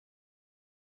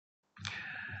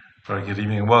Very good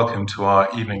evening and welcome to our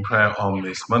evening prayer on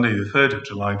this Monday, the 3rd of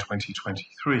July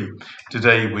 2023.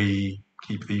 Today we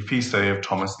keep the feast day of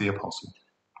Thomas the Apostle.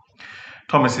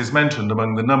 Thomas is mentioned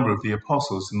among the number of the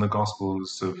apostles in the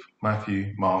Gospels of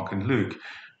Matthew, Mark and Luke,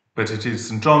 but it is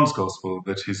St. John's Gospel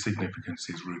that his significance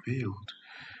is revealed.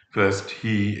 First,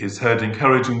 he is heard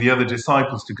encouraging the other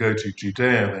disciples to go to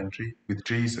Judea with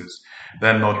Jesus.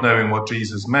 Then, not knowing what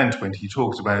Jesus meant when he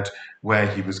talked about where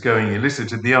he was going,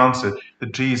 elicited the answer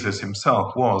that Jesus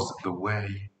himself was the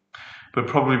way. But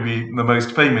probably the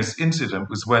most famous incident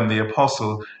was when the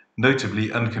apostle,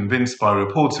 notably unconvinced by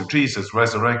reports of Jesus'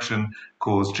 resurrection,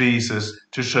 caused Jesus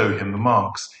to show him the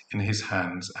marks in his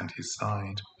hands and his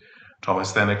side.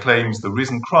 Thomas then acclaims the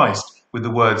risen Christ with the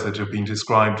words that have been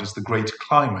described as the great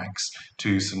climax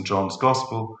to St. John's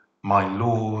Gospel, "My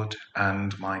Lord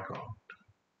and my God."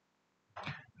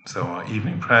 So our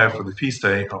evening prayer for the feast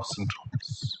day of St.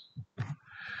 Thomas.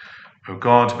 O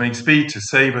God, make speed to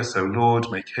save us. O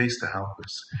Lord, make haste to help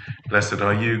us. Blessed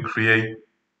are you,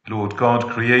 Lord God,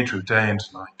 creator of day and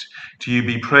night. To you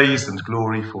be praise and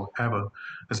glory forever.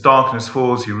 As darkness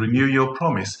falls, you renew your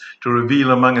promise to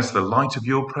reveal among us the light of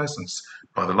your presence.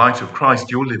 By the light of Christ,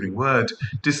 your living word,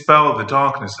 dispel the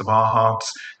darkness of our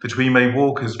hearts, that we may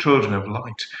walk as children of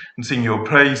light and sing your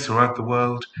praise throughout the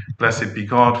world. Blessed be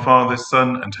God, Father,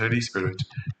 Son, and Holy Spirit.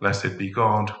 Blessed be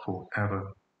God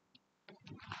forever.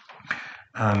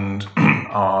 And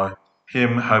our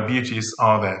hymn, How Beauteous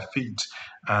Are Their Feet,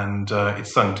 and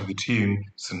it's sung to the tune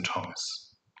St. Thomas.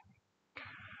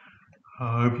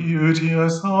 How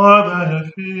beauteous are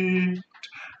their feet,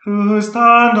 who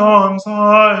stand on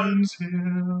Zion's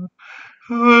hill,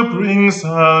 who bring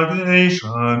salvation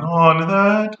on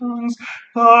their tongues,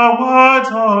 the words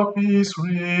of peace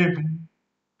reveal.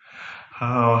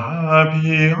 How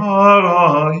happy are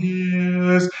our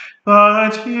ears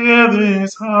that hear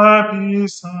this happy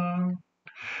sound,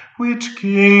 which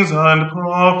kings and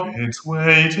prophets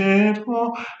waited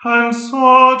for and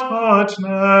sought but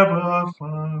never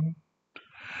found.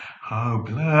 How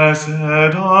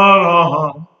blessed are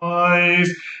our eyes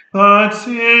that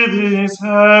see this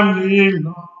heavenly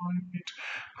light.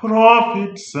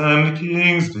 Prophets and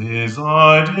kings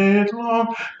desired it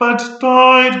long, but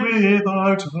died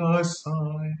without the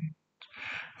sight.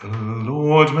 The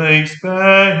Lord makes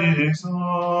bare his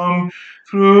arm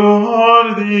through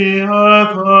all the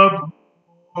earth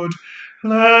abroad.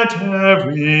 Let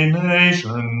every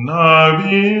nation now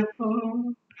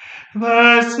behold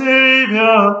their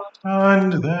Saviour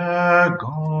and their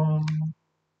God.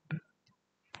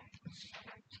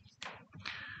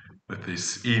 That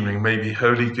this evening may be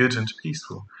holy, good, and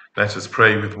peaceful, let us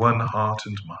pray with one heart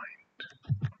and mind.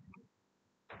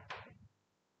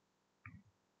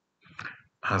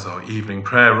 As our evening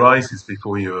prayer rises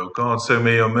before you, O God, so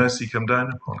may your mercy come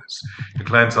down upon us, to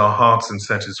cleanse our hearts and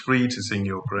set us free to sing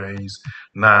your praise,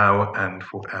 now and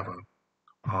forever.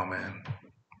 Amen.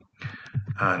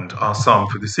 And our psalm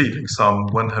for this evening, Psalm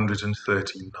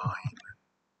 139.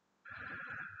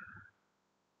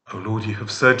 O Lord, you have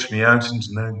searched me out and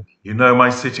known me. You know my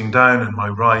sitting down and my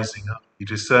rising up. You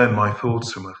discern my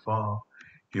thoughts from afar.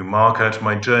 You mark out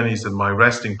my journeys and my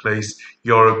resting place.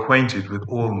 You are acquainted with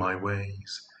all my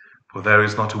ways. For there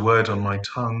is not a word on my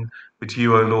tongue, but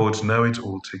you, O Lord, know it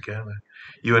altogether.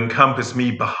 You encompass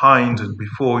me behind and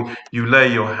before. You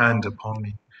lay your hand upon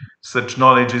me. Such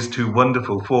knowledge is too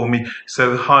wonderful for me,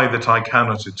 so high that I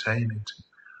cannot attain it.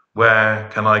 Where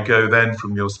can I go then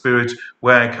from your spirit?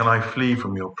 Where can I flee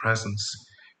from your presence?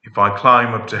 If I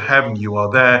climb up to heaven, you are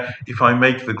there. If I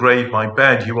make the grave my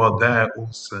bed, you are there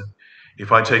also.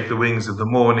 If I take the wings of the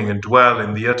morning and dwell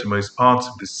in the uttermost parts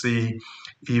of the sea,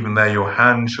 even there your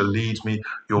hand shall lead me,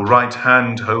 your right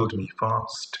hand hold me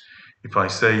fast. If I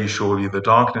say, surely the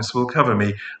darkness will cover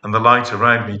me, and the light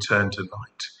around me turn to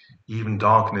night. Even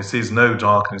darkness is no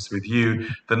darkness with you.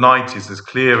 The night is as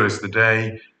clear as the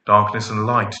day. Darkness and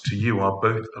light to you are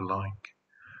both alike.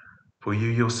 For you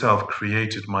yourself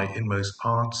created my inmost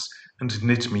parts and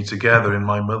knit me together in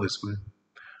my mother's womb.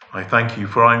 I thank you,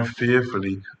 for I am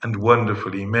fearfully and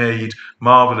wonderfully made.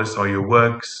 Marvelous are your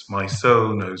works, my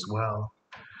soul knows well.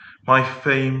 My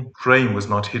frame was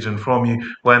not hidden from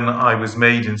you when I was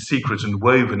made in secret and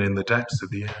woven in the depths of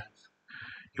the earth.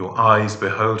 Your eyes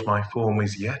behold my form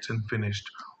is yet unfinished.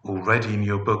 Already in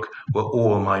your book were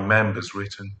all my members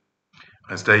written.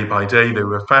 As day by day they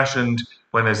were fashioned,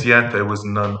 when as yet there was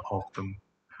none of them.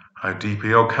 How deep are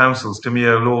your counsels to me,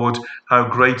 O Lord, how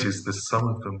great is the sum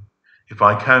of them. If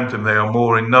I count them, they are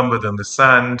more in number than the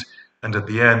sand, and at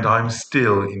the end I am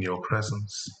still in your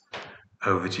presence.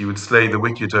 Oh, that you would slay the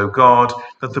wicked, O God,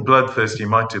 that the bloodthirsty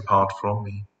might depart from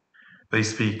me. They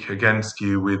speak against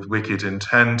you with wicked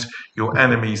intent. Your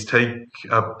enemies take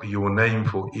up your name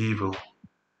for evil.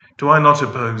 Do I not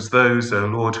oppose those, O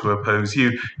Lord, who oppose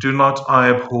you? Do not I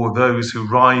abhor those who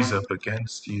rise up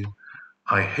against you?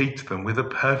 I hate them with a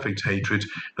perfect hatred.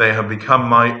 They have become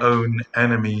my own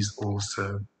enemies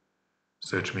also.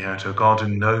 Search me out, O God,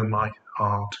 and know my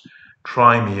heart.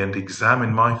 Try me and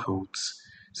examine my thoughts.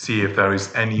 See if there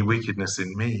is any wickedness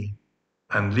in me,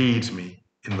 and lead me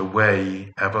in the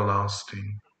way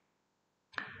everlasting.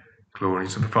 Glory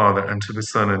to the Father, and to the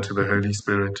Son, and to the Holy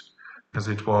Spirit, as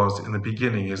it was in the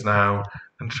beginning, is now,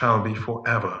 and shall be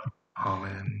forever.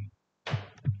 Amen.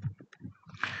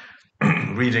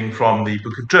 Reading from the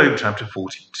book of Job, chapter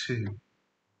 42.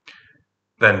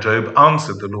 Then Job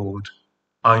answered the Lord,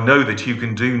 I know that you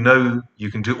can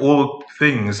do all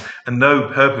things, and no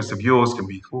purpose of yours can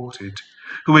be thwarted.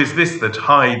 Who is this that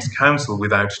hides counsel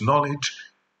without knowledge?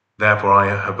 Therefore I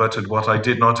have uttered what I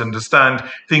did not understand,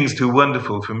 things too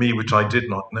wonderful for me which I did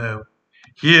not know.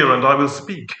 Hear, and I will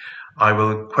speak. I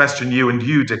will question you, and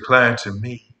you declare to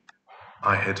me.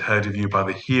 I had heard of you by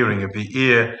the hearing of the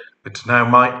ear, but now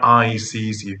my eye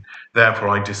sees you. Therefore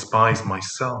I despise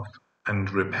myself,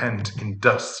 and repent in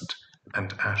dust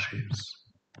and ashes.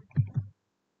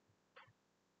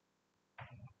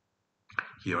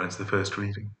 Here ends the first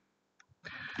reading.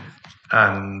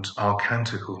 And our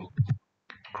canticle.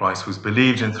 Christ was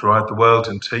believed in throughout the world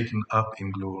and taken up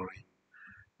in glory.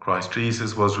 Christ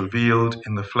Jesus was revealed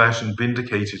in the flesh and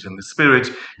vindicated in the Spirit.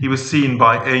 He was seen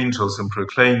by angels and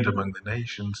proclaimed among the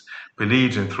nations,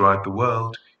 believed in throughout the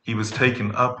world. He was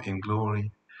taken up in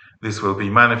glory. This will be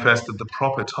manifest at the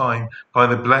proper time by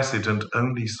the blessed and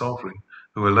only Sovereign,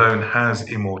 who alone has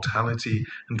immortality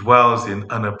and dwells in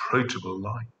unapproachable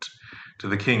light. To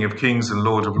the King of kings and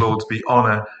Lord of lords be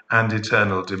honour and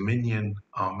eternal dominion.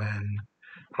 Amen.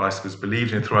 Christ was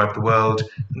believed in throughout the world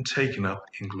and taken up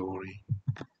in glory.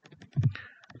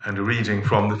 And a reading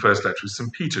from the first letter of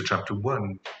St. Peter, chapter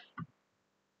 1.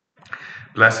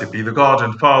 Blessed be the God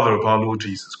and Father of our Lord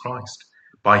Jesus Christ.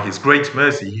 By his great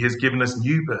mercy he has given us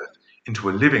new birth into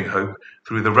a living hope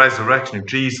through the resurrection of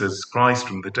Jesus Christ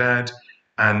from the dead,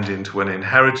 and into an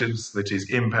inheritance that is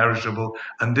imperishable,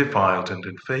 undefiled, and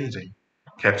unfading,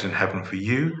 kept in heaven for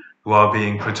you, who are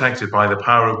being protected by the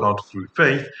power of God through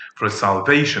faith, for a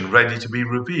salvation ready to be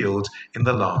revealed in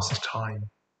the last time.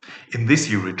 In this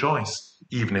you rejoice,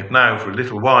 even if now for a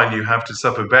little while you have to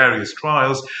suffer various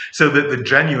trials, so that the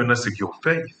genuineness of your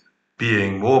faith,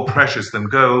 being more precious than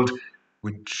gold,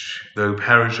 which, though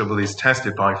perishable, is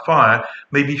tested by fire,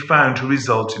 may be found to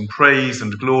result in praise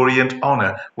and glory and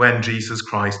honour when Jesus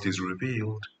Christ is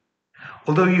revealed.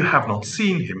 Although you have not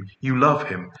seen him, you love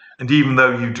him, and even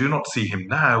though you do not see him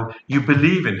now, you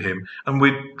believe in him and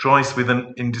rejoice with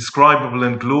an indescribable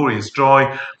and glorious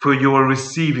joy, for you are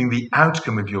receiving the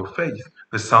outcome of your faith,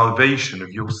 the salvation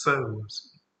of your souls.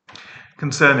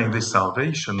 Concerning this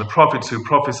salvation, the prophets who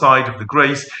prophesied of the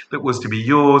grace that was to be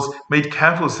yours made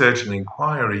careful search and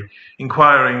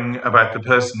inquiring about the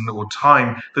person or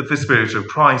time that the Spirit of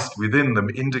Christ within them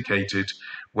indicated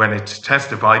when it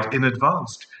testified in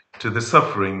advance to the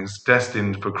sufferings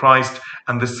destined for Christ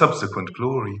and the subsequent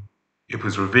glory. It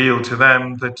was revealed to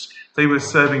them that they were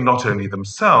serving not only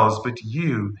themselves, but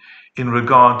you, in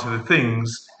regard to the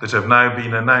things that have now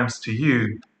been announced to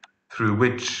you, through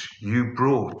which you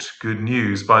brought good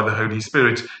news by the Holy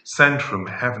Spirit sent from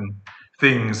heaven,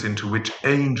 things into which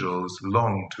angels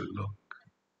long to look.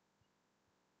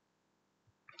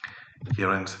 Here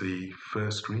ends the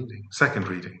first reading. Second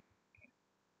reading.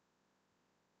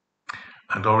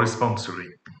 And our responsory.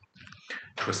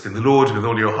 Trust in the Lord with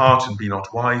all your heart and be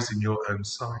not wise in your own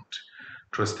sight.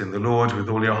 Trust in the Lord with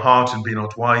all your heart and be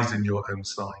not wise in your own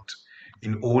sight.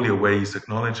 In all your ways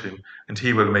acknowledge him, and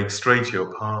he will make straight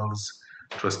your paths.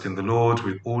 Trust in the Lord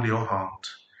with all your heart.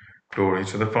 Glory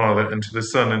to the Father, and to the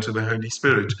Son, and to the Holy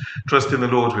Spirit. Trust in the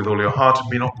Lord with all your heart, and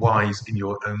be not wise in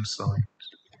your own sight.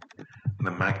 And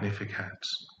the Magnificat.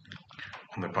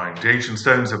 On the foundation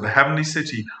stones of the heavenly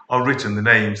city are written the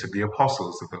names of the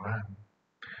apostles of the Lamb.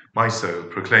 My soul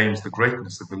proclaims the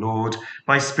greatness of the Lord.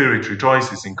 My spirit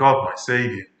rejoices in God my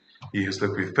Saviour. He has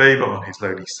looked with favour on his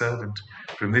lowly servant.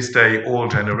 From this day all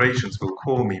generations will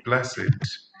call me blessed.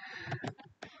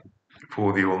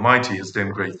 For the Almighty has done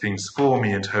great things for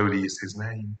me, and holy is his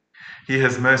name. He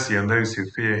has mercy on those who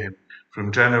fear him,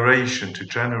 from generation to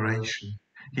generation.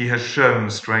 He has shown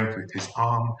strength with his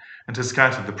arm, and has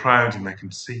scattered the proud in their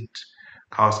conceit,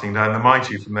 casting down the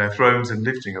mighty from their thrones and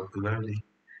lifting up the lowly.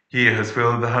 He has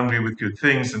filled the hungry with good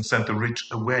things and sent the rich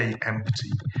away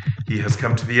empty. He has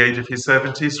come to the aid of his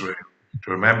servant Israel.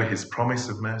 to remember his promise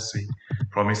of mercy,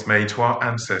 promise made to our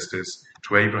ancestors,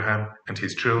 to Abraham and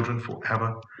his children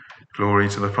forever. Glory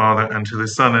to the Father, and to the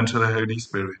Son, and to the Holy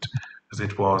Spirit, as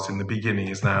it was in the beginning,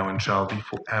 is now, and shall be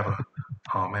forever.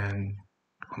 Amen.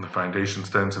 On the foundation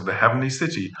stones of the heavenly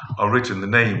city are written the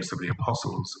names of the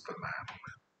apostles of the Lamb.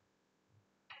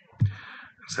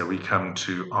 So we come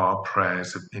to our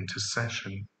prayers of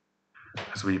intercession.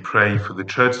 As we pray for the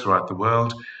church throughout the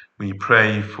world, we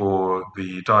pray for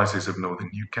the Diocese of Northern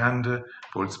Uganda,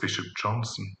 for its Bishop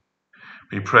Johnson.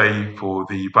 We pray for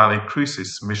the Valley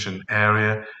Crucis mission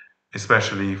area,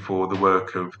 especially for the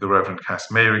work of the Reverend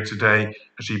Cass Mary today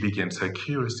as she begins her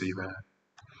curacy there.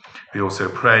 We also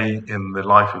pray in the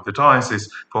life of the diocese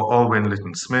for Olwyn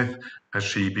Lytton Smith as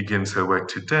she begins her work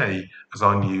today as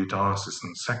our new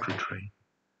diocesan secretary.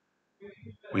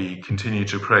 We continue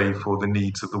to pray for the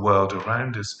needs of the world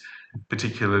around us,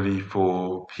 particularly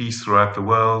for peace throughout the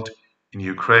world, in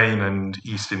Ukraine and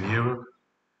Eastern Europe.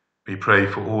 We pray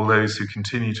for all those who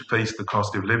continue to face the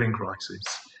cost of living crisis.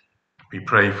 We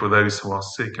pray for those who are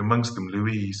sick, amongst them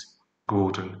Louise,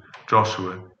 Gordon,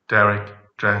 Joshua, Derek,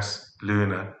 Jess,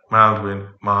 Luna, Maldwyn,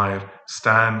 Meyer,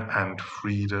 Stan and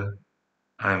Frida.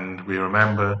 And we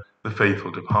remember the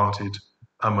faithful departed,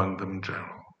 among them Gerald.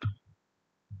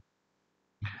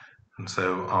 And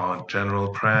so our general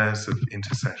prayers of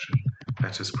intercession,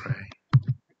 let us pray.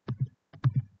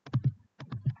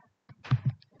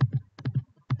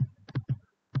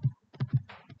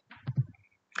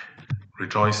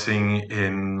 Rejoicing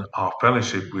in our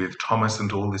fellowship with Thomas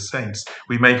and all the saints,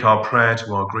 we make our prayer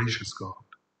to our gracious God,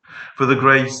 for the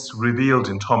grace revealed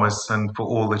in Thomas and for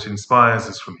all that inspires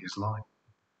us from his life.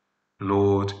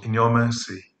 Lord, in your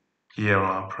mercy, hear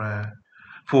our prayer,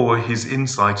 for his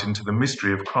insight into the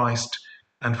mystery of Christ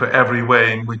and for every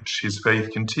way in which his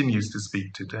faith continues to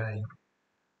speak today.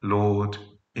 Lord,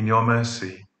 in your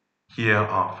mercy, hear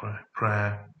our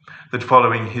prayer, that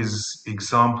following his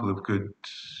example of good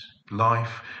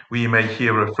life, we may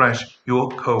hear afresh your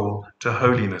call to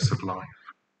holiness of life.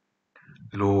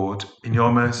 Lord, in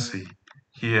your mercy,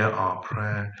 hear our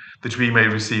prayer, that we may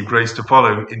receive grace to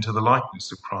follow into the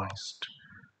likeness of Christ.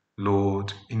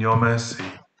 Lord, in your mercy,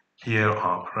 hear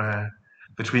our prayer,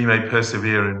 that we may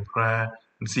persevere in prayer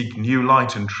and seek new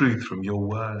light and truth from your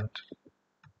word.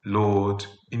 Lord,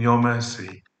 in your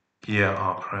mercy, hear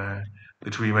our prayer,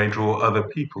 that we may draw other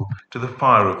people to the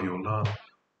fire of your love.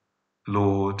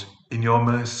 Lord, in your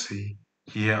mercy,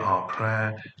 hear our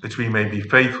prayer, that we may be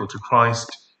faithful to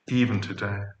Christ even to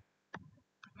death.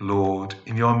 Lord,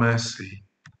 in your mercy,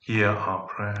 hear our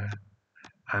prayer.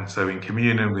 And so in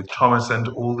communion with Thomas and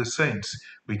all the saints,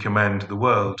 we commend the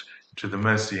world to the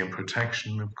mercy and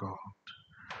protection of God.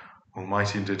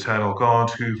 Almighty and eternal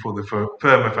God, who for the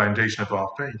firmer foundation of our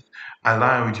faith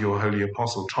allowed your holy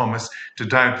apostle Thomas to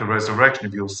doubt the resurrection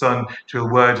of your Son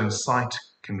till word and sight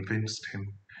convinced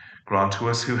him, grant to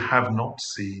us who have not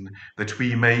seen that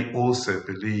we may also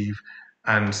believe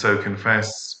and so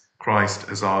confess Christ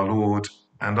as our Lord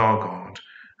and our God,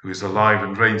 who is alive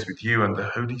and reigns with you and the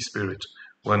Holy Spirit,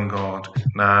 one God,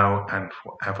 now and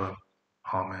forever.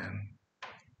 Amen.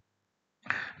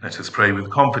 Let us pray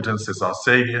with confidence as our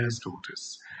Saviour has taught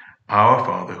us. Our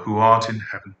Father, who art in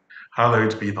heaven,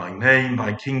 hallowed be thy name.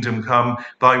 Thy kingdom come,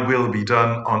 thy will be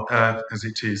done on earth as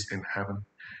it is in heaven.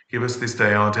 Give us this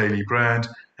day our daily bread,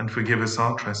 and forgive us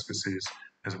our trespasses,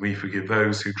 as we forgive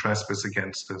those who trespass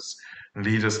against us. And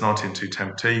lead us not into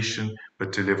temptation,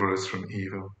 but deliver us from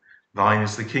evil. Thine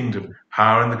is the kingdom,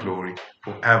 power, and the glory,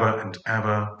 for ever and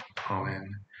ever.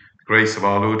 Amen. The grace of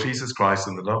our Lord Jesus Christ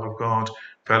and the love of God,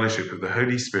 fellowship of the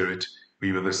Holy Spirit,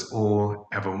 be with us all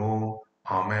evermore.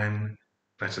 Amen.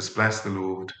 Let us bless the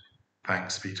Lord.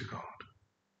 Thanks be to God.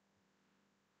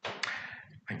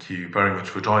 Thank you very much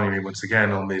for joining me once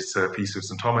again on this Feast of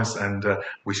St. Thomas, and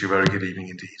wish you a very good evening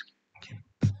indeed.